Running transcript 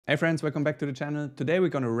Hey friends, welcome back to the channel. Today we're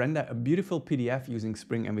going to render a beautiful PDF using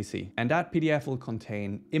Spring MVC. And that PDF will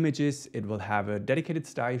contain images, it will have a dedicated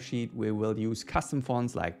style sheet, we will use custom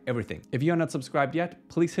fonts, like everything. If you're not subscribed yet,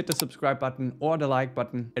 please hit the subscribe button or the like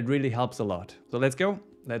button. It really helps a lot. So let's go,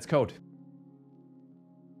 let's code.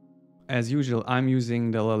 As usual, I'm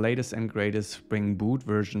using the latest and greatest Spring Boot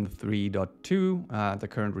version 3.2, the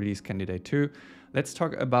current release candidate 2. Let's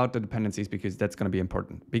talk about the dependencies because that's going to be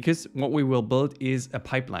important. Because what we will build is a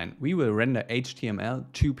pipeline. We will render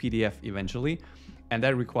HTML to PDF eventually, and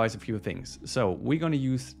that requires a few things. So we're going to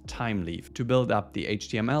use Thymeleaf to build up the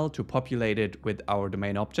HTML, to populate it with our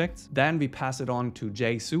domain objects. Then we pass it on to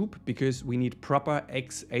Jsoup because we need proper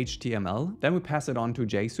XHTML. Then we pass it on to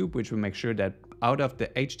Jsoup, which will make sure that out of the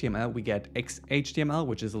HTML, we get XHTML,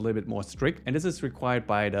 which is a little bit more strict. And this is required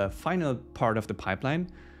by the final part of the pipeline,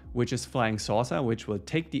 which is Flang sorcer, which will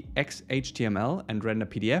take the XHTML and render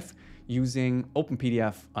PDF using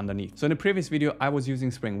OpenPDF underneath. So in the previous video, I was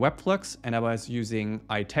using Spring Webflux and I was using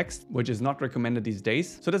iText, which is not recommended these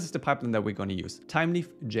days. So this is the pipeline that we're going to use. Thymeleaf,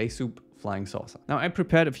 Jsoup, Flying Saucer. Now I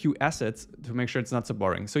prepared a few assets to make sure it's not so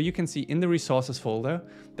boring. So you can see in the resources folder,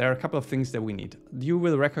 there are a couple of things that we need. You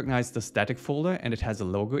will recognize the static folder and it has a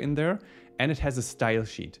logo in there and it has a style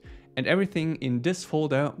sheet. And everything in this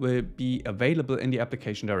folder will be available in the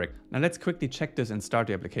application direct. Now let's quickly check this and start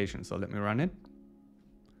the application. So let me run it.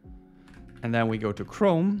 And then we go to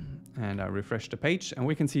Chrome and I refresh the page and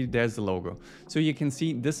we can see there's the logo. So you can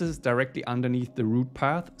see this is directly underneath the root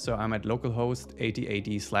path. So I'm at localhost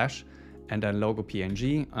 8080/ and then logo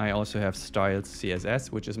PNG. I also have styles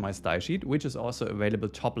CSS, which is my style sheet, which is also available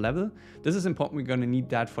top level. This is important. We're going to need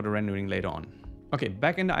that for the rendering later on. Okay,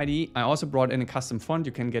 back in the IDE, I also brought in a custom font.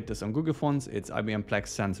 You can get this on Google Fonts. It's IBM Plex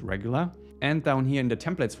Sans Regular. And down here in the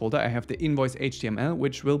templates folder, I have the invoice HTML,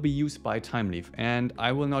 which will be used by Thymeleaf. And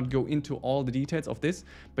I will not go into all the details of this,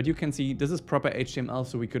 but you can see this is proper HTML,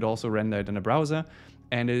 so we could also render it in a browser.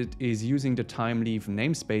 And it is using the Thymeleaf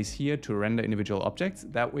namespace here to render individual objects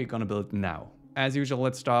that we're gonna build now. As usual,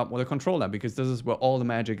 let's start with a controller because this is where all the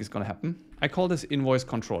magic is going to happen. I call this invoice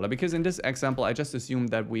controller because in this example, I just assumed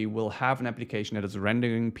that we will have an application that is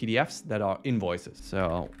rendering PDFs that are invoices.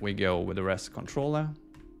 So we go with the REST controller.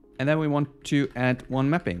 And then we want to add one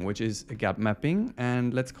mapping, which is a gap mapping.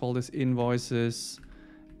 And let's call this invoices.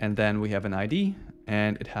 And then we have an ID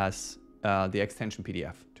and it has the extension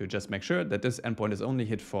PDF to just make sure that this endpoint is only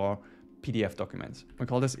hit for PDF documents. We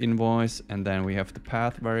call this invoice and then we have the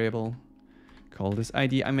path variable. Call this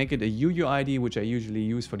ID. I make it a UUID, which I usually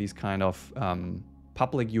use for these kind of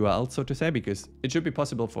public URLs, so to say, because it should be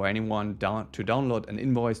possible for anyone to download an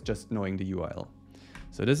invoice just knowing the URL.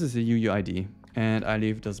 So this is a UUID. And I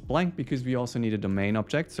leave this blank because we also need a domain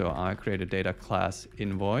object. So I create a data class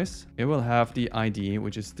invoice. It will have the ID,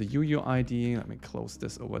 which is the UUID. Let me close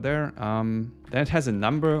this over there. Then it has a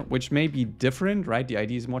number, which may be different, right? The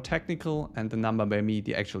ID is more technical and the number may be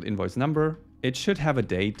the actual invoice number. It should have a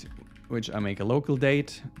date, which I make a local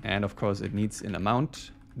date, and of course it needs an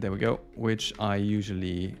amount, there we go, which I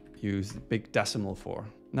usually use big decimal for.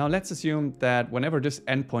 Now let's assume that whenever this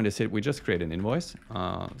endpoint is hit, we just create an invoice.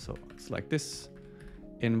 So it's like this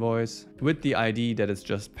invoice with the ID that is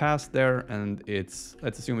just passed there, and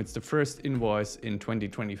let's assume it's the first invoice in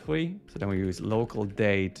 2023. So then we use local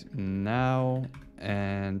date now,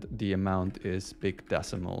 and the amount is big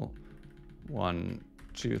decimal 1,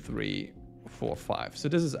 2, 3, 4, 5. So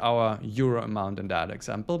this is our euro amount in that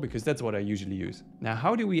example, because that's what I usually use. Now,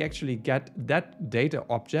 how do we actually get that data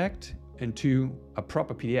object into a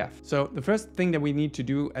proper PDF? So the first thing that we need to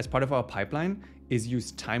do as part of our pipeline is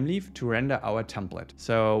use Thymeleaf to render our template.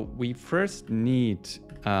 So we first need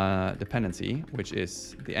a dependency, which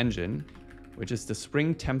is the engine, which is the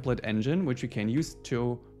Spring template engine, which we can use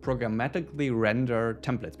to programmatically render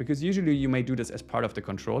templates, because usually you may do this as part of the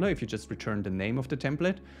controller. If you just return the name of the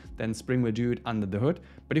template, then Spring will do it under the hood,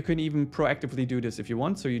 but you can even proactively do this if you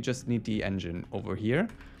want. So you just need the engine over here.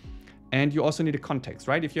 And you also need a context,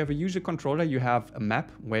 right? If you have a user controller, you have a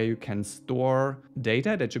map where you can store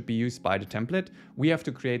data that should be used by the template. We have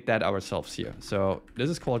to create that ourselves here. So this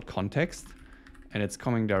is called context and it's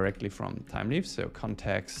coming directly from Thymeleaf. So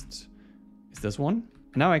context is this one.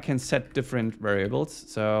 Now I can set different variables.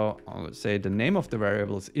 So I'll say the name of the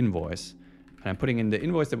variable is invoice. And I'm putting in the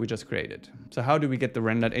invoice that we just created. So how do we get the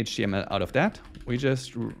rendered HTML out of that? We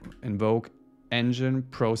just invoke engine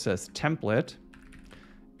process template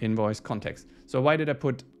invoice context. So why did I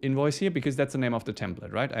put invoice here? Because that's the name of the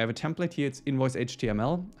template, right? I have a template here, it's invoice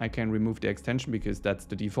HTML. I can remove the extension because that's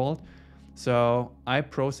the default. So I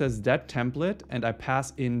process that template and I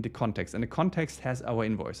pass in the context, and the context has our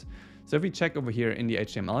invoice. So if we check over here in the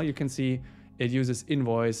HTML, you can see It uses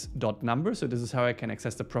invoice.number. So this is how I can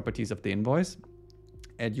access the properties of the invoice.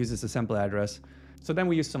 It uses a sample address. So then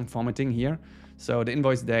we use some formatting here. So the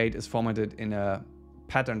invoice date is formatted in a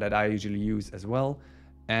pattern that I usually use as well.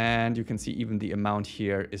 And you can see even the amount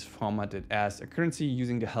here is formatted as a currency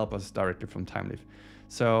using the helpers directly from Thymeleaf.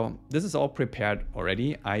 So this is all prepared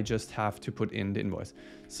already. I just have to put in the invoice.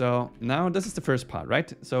 So now this is the first part,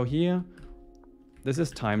 right? So here, this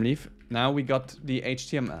is Thymeleaf. Now we got the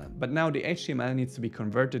HTML, but now the HTML needs to be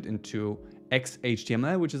converted into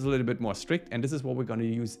XHTML, which is a little bit more strict. And this is what we're going to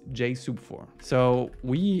use Jsoup for. So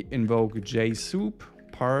we invoke Jsoup,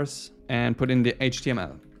 parse, and put in the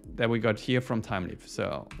HTML that we got here from Thymeleaf.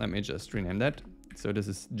 So let me just rename that. So this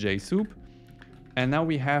is Jsoup. And now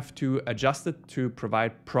we have to adjust it to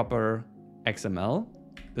provide proper XML.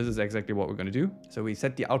 This is exactly what we're going to do. So we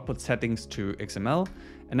set the output settings to XML.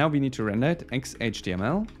 And now we need to render it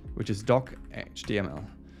XHTML, which is doc.html.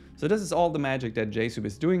 So this is all the magic that Jsoup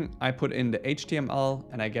is doing. I put in the HTML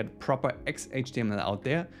and I get proper XHTML out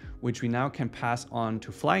there, which we now can pass on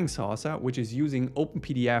to Flang sorcer, which is using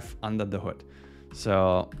OpenPDF under the hood.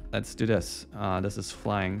 So let's do this. This is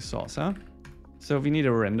Flang sorcer. So we need a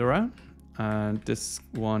renderer. And this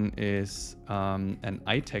one is an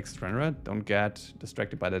iText renderer. Don't get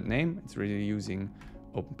distracted by that name. It's really using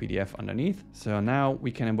OpenPDF underneath. So now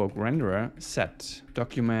we can invoke renderer set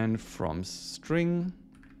document from string.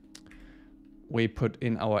 We put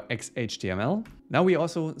in our XHTML. Now we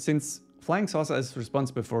also, since Flang sorcer is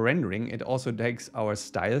responsible for rendering, it also takes our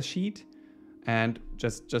style sheet. And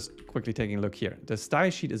just quickly taking a look here. The style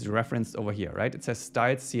sheet is referenced over here, right? It says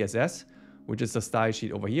styled CSS, which is the style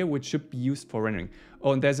sheet over here, which should be used for rendering.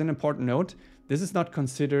 Oh, and there's an important note. This is not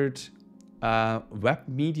considered web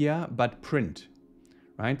media, but print,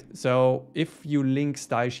 right? So if you link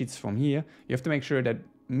style sheets from here, you have to make sure that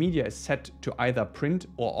media is set to either print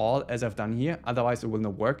or all, as I've done here. Otherwise, it will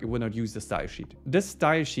not work. It will not use the style sheet. This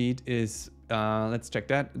style sheet is, let's check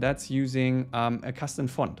that. That's using a custom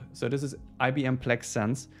font. So this is IBM Plex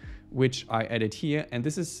Sans, which I added here. And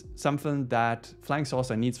this is something that Flang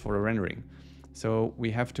sorcer needs for the rendering. So we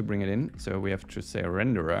have to bring it in. So we have to say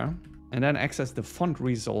renderer and then access the font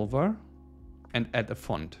resolver and add a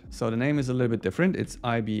font. So the name is a little bit different. It's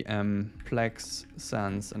IBM Plex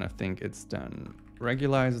Sans, and I think it's then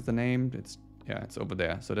regularize the name. It's over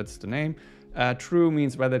there. So that's the name. True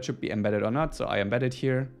means whether it should be embedded or not. So I embedded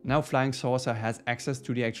here. Now Flang sorcer has access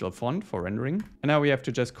to the actual font for rendering. And now we have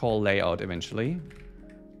to just call layout eventually,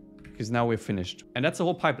 because now we're finished. And that's the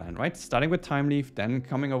whole pipeline, right? Starting with Thymeleaf, then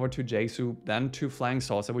coming over to Jsoup, then to Flang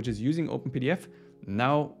sorcer, which is using OpenPDF.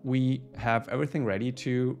 Now we have everything ready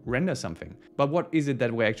to render something. But what is it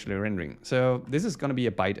that we're actually rendering? So this is going to be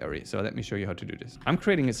a byte array. So let me show you how to do this. I'm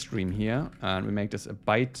creating a stream here, and we make this a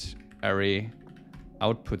byte array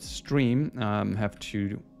output stream. Have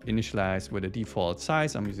to initialize with a default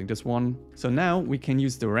size. I'm using this one. So now we can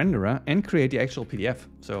use the renderer and create the actual PDF.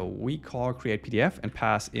 So we call create PDF and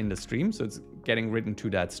pass in the stream. So it's getting written to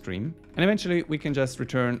that stream. And eventually we can just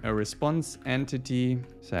return a response entity,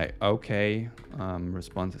 say, okay,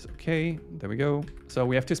 response is okay. There we go. So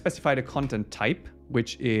we have to specify the content type,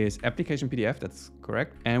 which is application PDF. That's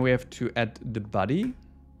correct. And we have to add the body,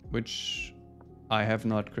 which I have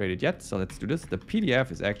not created yet. So let's do this. The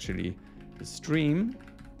PDF is actually the stream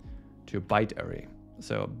to byte array.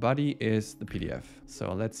 So body is the PDF.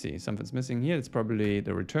 So let's see, something's missing here. It's probably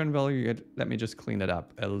the return value. Let me just clean that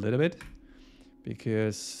up a little bit,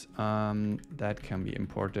 because that can be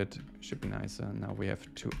imported. Should be nicer. Now we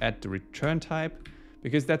have to add the return type,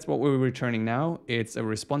 because that's what we're returning now. It's a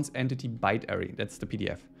response entity byte array. That's the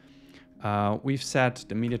PDF. We've set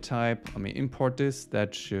the media type. Let me import this.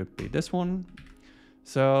 That should be this one.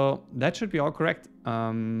 So that should be all correct.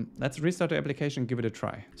 Let's restart the application, give it a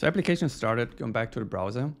try. So application started, going back to the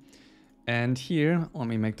browser. And here, let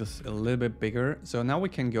me make this a little bit bigger. So now we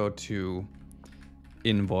can go to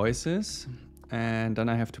invoices, and then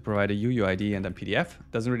I have to provide a UUID and then PDF.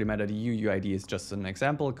 Doesn't really matter. The UUID is just an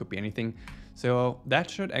example. It could be anything. So that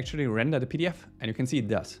should actually render the PDF, and you can see it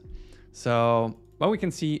does. So well, we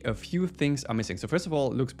can see a few things are missing. So first of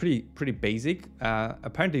all, it looks pretty basic.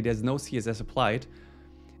 Apparently there's no CSS applied.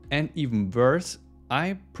 And even worse,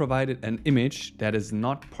 I provided an image that is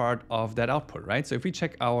not part of that output, right? So if we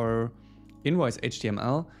check our invoice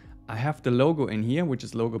HTML, I have the logo in here, which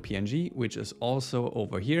is logo PNG, which is also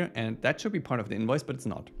over here. And that should be part of the invoice, but it's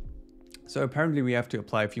not. So apparently we have to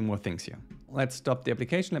apply a few more things here. Let's stop the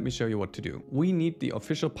application. Let me show you what to do. We need the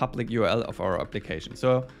official public URL of our application.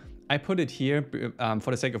 So I put it here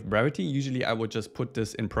for the sake of brevity. Usually I would just put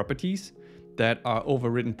this in properties that are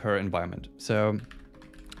overridden per environment. So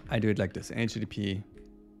I do it like this, HTTP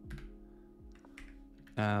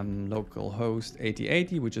localhost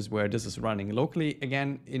 8080, which is where this is running locally.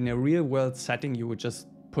 Again, in a real world setting, you would just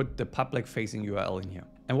put the public facing URL in here.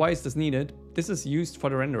 And why is this needed? This is used for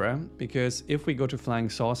the renderer because if we go to Flang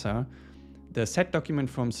sorcer, the set document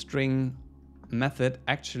from string method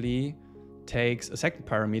actually takes a second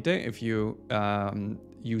parameter if you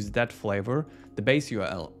use that flavor, the base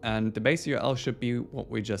URL. And the base URL should be what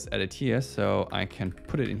we just added here, so I can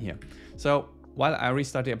put it in here. So while I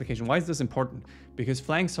restart the application, why is this important? Because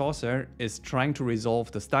Flang sorcer is trying to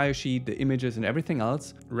resolve the style sheet, the images and everything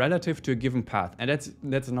else relative to a given path. And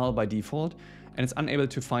that's null by default, and it's unable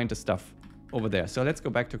to find the stuff over there. So let's go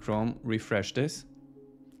back to Chrome, refresh this.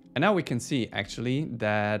 And now we can see actually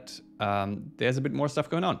that there's a bit more stuff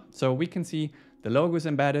going on. So we can see the logo is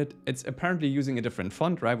embedded. It's apparently using a different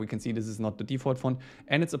font, right? We can see this is not the default font,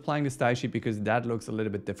 and it's applying the style sheet because that looks a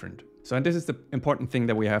little bit different. So, and this is the important thing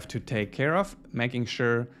that we have to take care of, making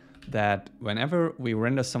sure that whenever we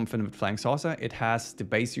render something with Flang sorcer, it has the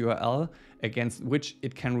base URL against which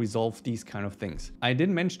it can resolve these kind of things. I did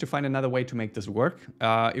manage to find another way to make this work.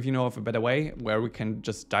 If you know of a better way where we can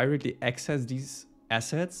just directly access these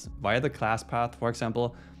assets via the class path, for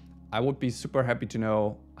example, I would be super happy to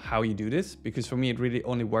know how you do this, because for me it really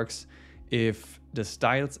only works if the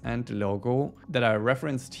styles and the logo that are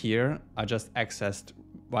referenced here are just accessed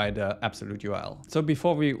by the absolute URL. So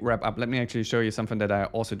before we wrap up, let me actually show you something that I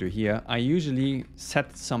also do here. I usually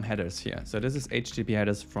set some headers here. So this is HTTP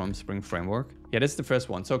headers from Spring Framework. Yeah, this is the first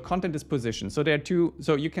one. So content disposition. So there are two.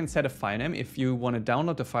 So you can set a file name. If you want to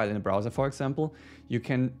download the file in a browser, for example, you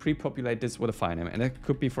can pre-populate this with a file name. And it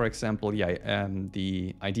could be, for example,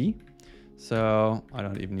 the ID. So I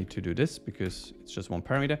don't even need to do this because it's just one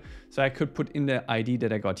parameter. So I could put in the ID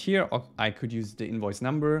that I got here, or I could use the invoice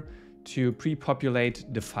number to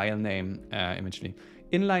pre-populate the file name immediately.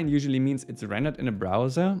 Inline usually means it's rendered in a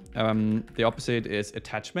browser. The opposite is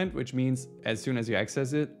attachment, which means as soon as you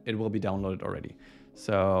access it, it will be downloaded already.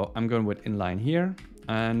 So I'm going with inline here.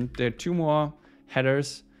 And there are two more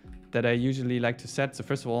headers that I usually like to set. So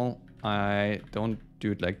first of all, I don't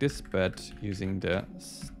do it like this, but using the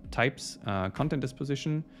types content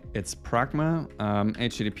disposition. It's pragma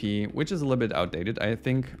HTTP, which is a little bit outdated, I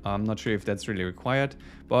think. I'm not sure if that's really required,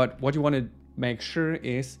 but what you want to make sure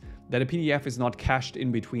is that a PDF is not cached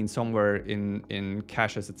in between somewhere in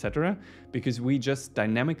caches, etc., because we just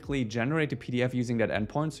dynamically generate a PDF using that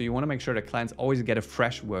endpoint. So you want to make sure that clients always get a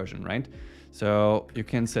fresh version, right? So you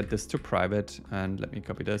can set this to private, and let me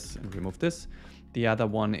copy this and remove this. The other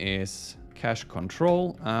one is cache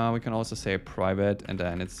control. We can also say private, and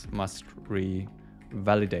then it's must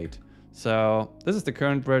revalidate. So this is the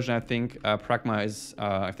current version. I think pragma is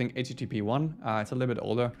I think HTTP 1. It's a little bit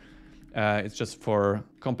older. It's just for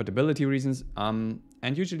compatibility reasons. And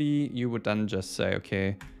usually you would then just say,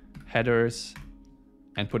 okay, headers,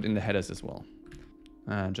 and put in the headers as well.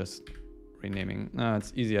 Just renaming.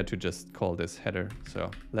 It's easier to just call this header,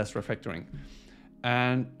 so less refactoring.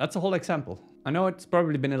 And that's a whole example. I know it's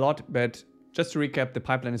probably been a lot, but just to recap, the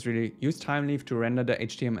pipeline is really use Thymeleaf to render the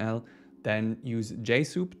HTML, then use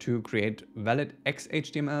Jsoup to create valid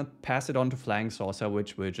XHTML, pass it on to Flang sorcer,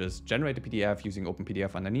 which will just generate a PDF using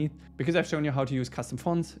OpenPDF underneath. Because I've shown you how to use custom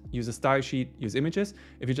fonts, use a style sheet, use images,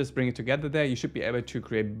 if you just bring it together there, you should be able to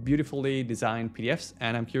create beautifully designed PDFs,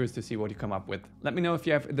 and I'm curious to see what you come up with. Let me know if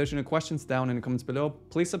you have additional questions down in the comments below.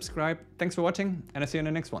 Please subscribe. Thanks for watching, and I'll see you in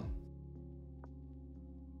the next one.